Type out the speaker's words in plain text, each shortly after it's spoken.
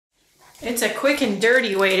It's a quick and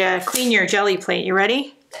dirty way to clean your jelly plate. You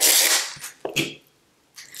ready?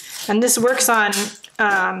 And this works on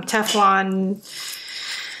Teflon,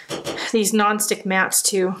 these non-stick mats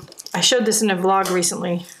too. I showed this in a vlog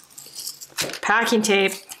recently. Packing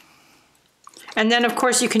tape. And then of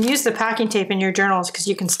course you can use the packing tape in your journals because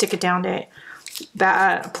you can stick it down to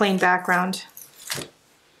a plain background.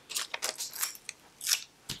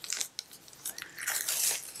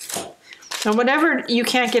 And whatever you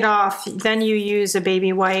can't get off, then you use a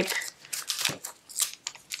baby wipe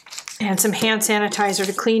and some hand sanitizer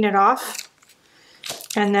to clean it off.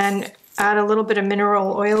 And then add a little bit of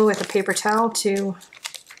mineral oil with a paper towel to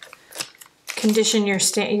condition your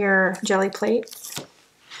jelly plate.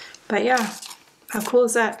 But yeah, how cool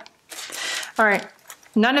is that? All right,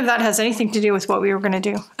 none of that has anything to do with what we were gonna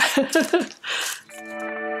do.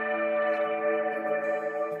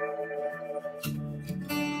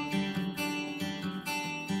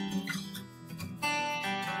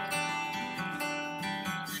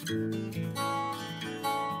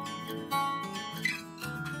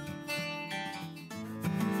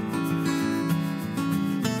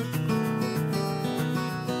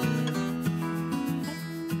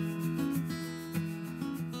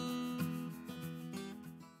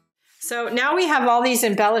 So now we have all these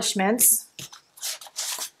embellishments,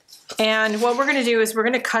 and what we're going to do is we're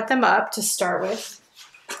going to cut them up to start with.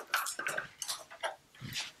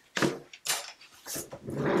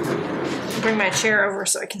 Bring my chair over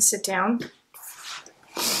so I can sit down.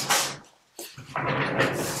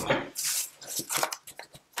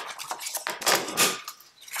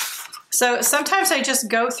 So sometimes I just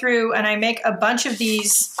go through and I make a bunch of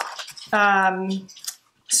these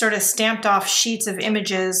sort of stamped off sheets of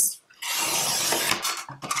images.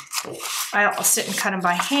 I'll sit and cut them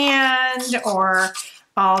by hand, or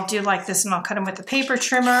I'll do like this and I'll cut them with a paper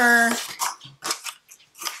trimmer.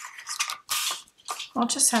 I'll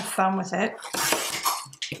just have fun with it.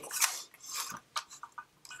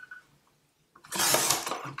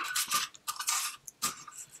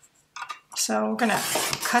 So we're gonna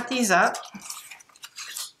cut these up.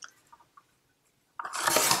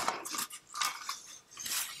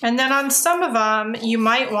 And then on some of them, you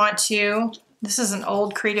might want to, this is an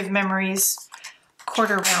old Creative Memories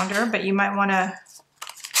quarter rounder, but you might want to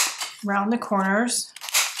round the corners.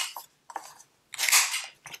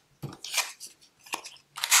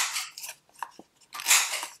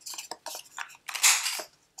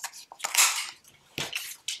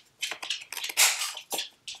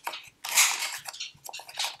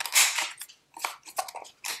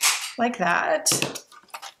 Like that.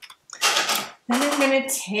 Then I'm going to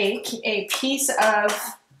take a piece of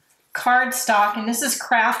cardstock, and this is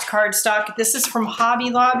craft cardstock. This is from Hobby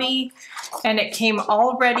Lobby, and it came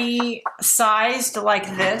already sized like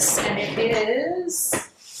this, and it is,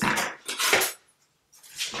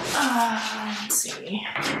 let's see,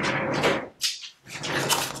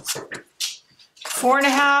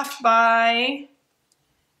 4.5 by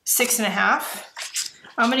 6.5.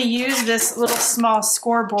 I'm going to use this little small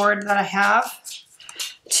scoreboard that I have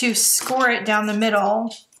to score it down the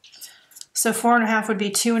middle. So 4.5 would be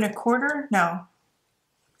 2.25. No,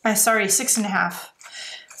 sorry, 6.5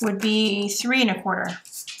 would be 3.25.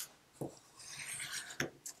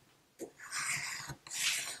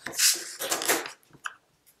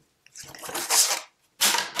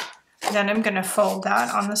 Then I'm going to fold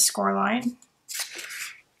that on the score line.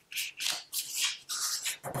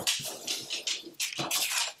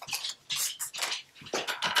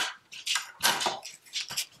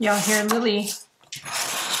 Y'all hear Lily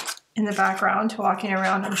in the background walking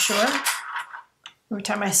around, I'm sure. Every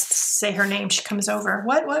time I say her name, she comes over.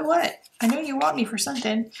 What? I know you want me for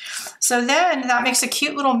something. So then that makes a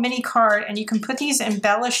cute little mini card, and you can put these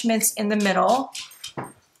embellishments in the middle.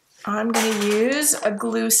 I'm going to use a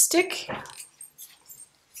glue stick.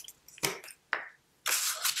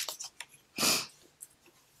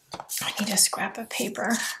 I need a scrap of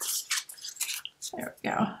paper. There we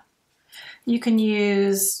go. You can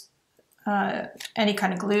use any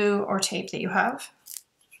kind of glue or tape that you have.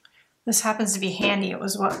 This happens to be handy. It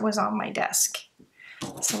was what was on my desk.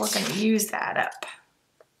 So we're going to use that up.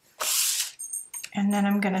 And then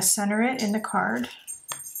I'm going to center it in the card.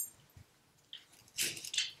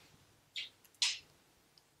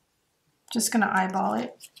 Just going to eyeball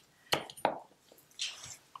it.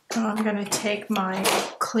 And I'm going to take my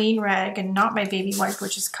clean rag and not my baby wipe,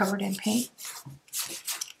 which is covered in paint.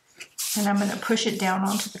 And I'm going to push it down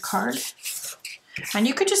onto the card. And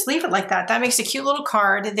you could just leave it like that. That makes a cute little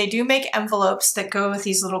card. They do make envelopes that go with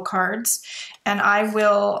these little cards. And I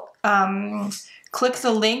will click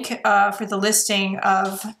the link for the listing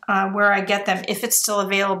of where I get them, if it's still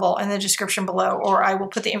available, in the description below, or I will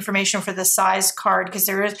put the information for the size card, because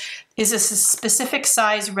there is a specific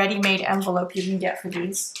size ready-made envelope you can get for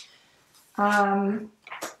these. And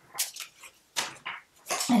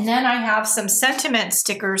then I have some sentiment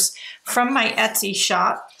stickers from my Etsy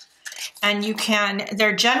shop. And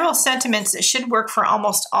they're general sentiments that should work for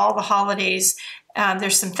almost all the holidays.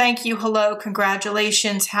 There's some thank you, hello,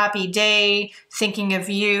 congratulations, happy day, thinking of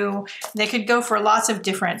you. They could go for lots of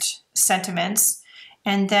different sentiments.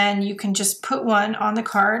 And then you can just put one on the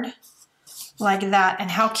card like that.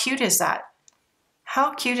 And how cute is that?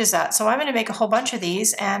 How cute is that? So I'm going to make a whole bunch of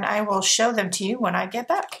these and I will show them to you when I get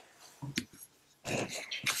back.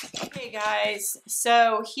 Okay guys,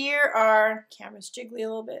 so here are, camera's jiggly a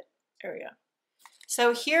little bit. There we go.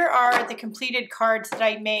 So here are the completed cards that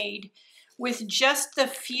I made with just the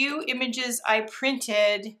few images I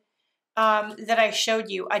printed that I showed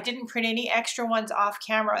you. I didn't print any extra ones off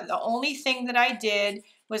camera. The only thing that I did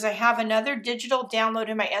was I have another digital download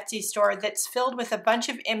in my Etsy store that's filled with a bunch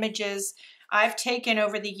of images I've taken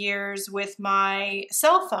over the years with my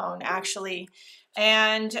cell phone, actually.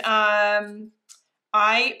 And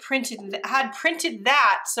I had printed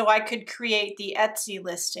that so I could create the Etsy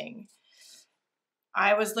listing.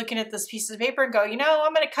 I was looking at this piece of paper and go, you know,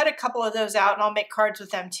 I'm going to cut a couple of those out and I'll make cards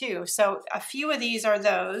with them too. So a few of these are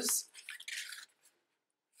those.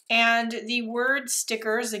 And the word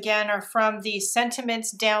stickers, again, are from the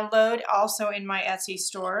Sentiments download, also in my Etsy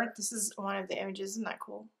store. This is one of the images. Isn't that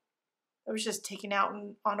cool? I was just taken out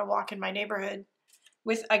on a walk in my neighborhood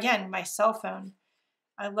with, again, my cell phone.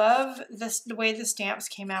 I love the way the stamps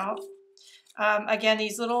came out. Again,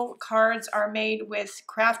 these little cards are made with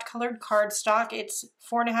craft colored cardstock. It's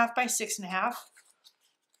 4.5 by 6.5.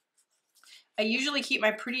 I usually keep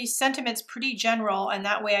my sentiments pretty general, and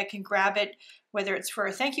that way I can grab it, whether it's for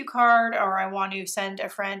a thank you card or I want to send a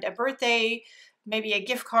friend a birthday, maybe a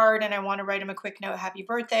gift card, and I want to write them a quick note, happy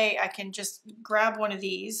birthday. I can just grab one of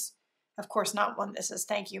these. Of course, not one that says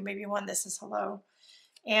thank you, maybe one that says hello.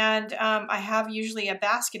 And I have usually a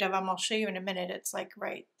basket of them. I'll show you in a minute. It's like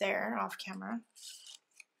right there off camera.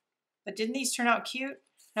 But didn't these turn out cute?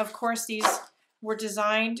 And of course, these were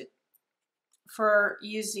designed for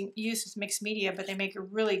use with mixed media, but they make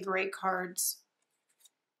really great cards.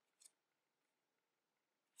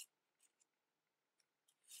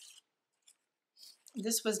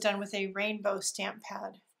 This was done with a rainbow stamp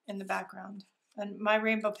pad in the background. And my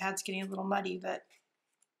rainbow pad's getting a little muddy, but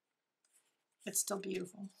it's still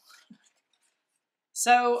beautiful.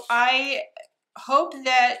 So I hope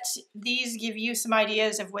that these give you some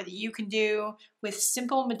ideas of what you can do with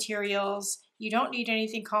simple materials. You don't need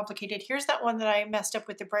anything complicated. Here's that one that I messed up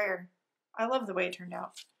with the brayer. I love the way it turned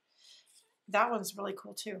out. That one's really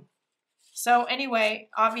cool too. So anyway,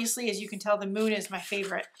 obviously, as you can tell, the moon is my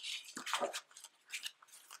favorite.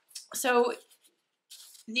 So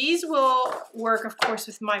these will work, of course,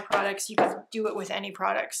 with my products. You can do it with any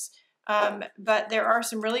products. But there are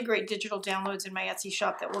some really great digital downloads in my Etsy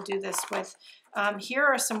shop that will do this with. Here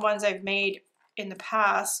are some ones I've made in the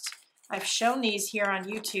past. I've shown these here on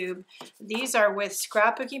YouTube. These are with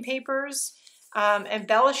scrapbooking papers,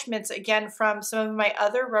 embellishments, again, from some of my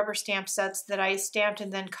other rubber stamp sets that I stamped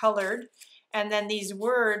and then colored. And then these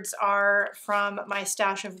words are from my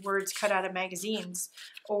stash of words cut out of magazines.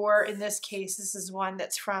 Or in this case, this is one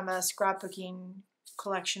that's from a scrapbooking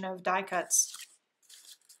collection of die cuts.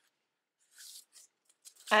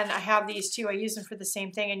 And I have these too. I use them for the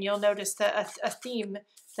same thing. And you'll notice that a theme,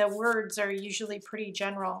 the words are usually pretty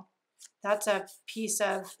general. That's a piece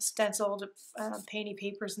of stenciled painty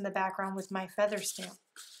papers in the background with my feather stamp.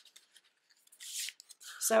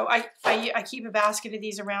 So I keep a basket of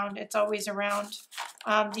these around. It's always around.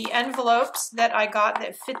 The envelopes that I got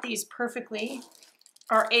that fit these perfectly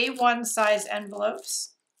are A1 size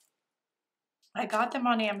envelopes. I got them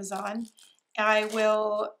on Amazon. I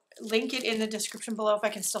will link it in the description below if I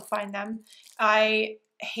can still find them. I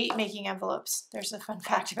hate making envelopes. There's a fun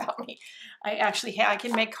fact about me. I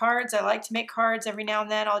can make cards. I like to make cards every now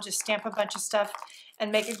and then. I'll just stamp a bunch of stuff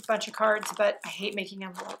and make a bunch of cards, but I hate making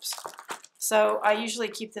envelopes. So I usually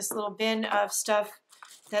keep this little bin of stuff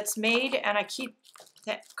that's made, and I keep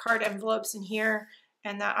that card envelopes in here,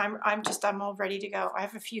 and that I'm all ready to go. I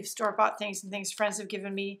have a few store-bought things and things friends have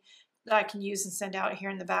given me that I can use and send out here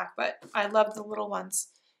in the back, but I love the little ones.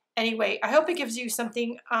 Anyway, I hope it gives you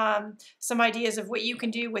something, some ideas of what you can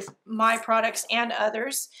do with my products and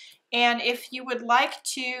others. And if you would like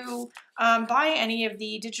to buy any of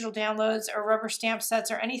the digital downloads or rubber stamp sets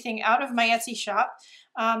or anything out of my Etsy shop,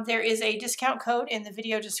 there is a discount code in the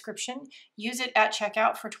video description. Use it at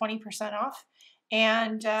checkout for 20% off.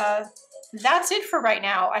 And that's it for right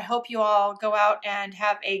now. I hope you all go out and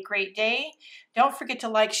have a great day. Don't forget to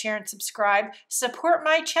like, share, and subscribe. Support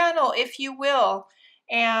my channel if you will.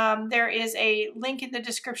 And there is a link in the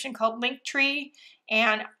description called Linktree,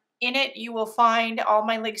 and in it you will find all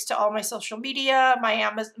my links to all my social media, my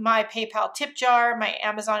PayPal tip jar, my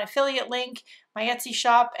Amazon affiliate link, my Etsy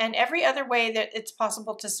shop, and every other way that it's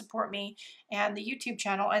possible to support me and the YouTube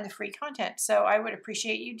channel and the free content. So I would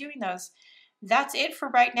appreciate you doing those. That's it for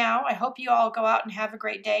right now. I hope you all go out and have a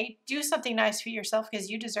great day. Do something nice for yourself because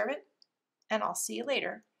you deserve it. And I'll see you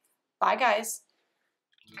later. Bye, guys.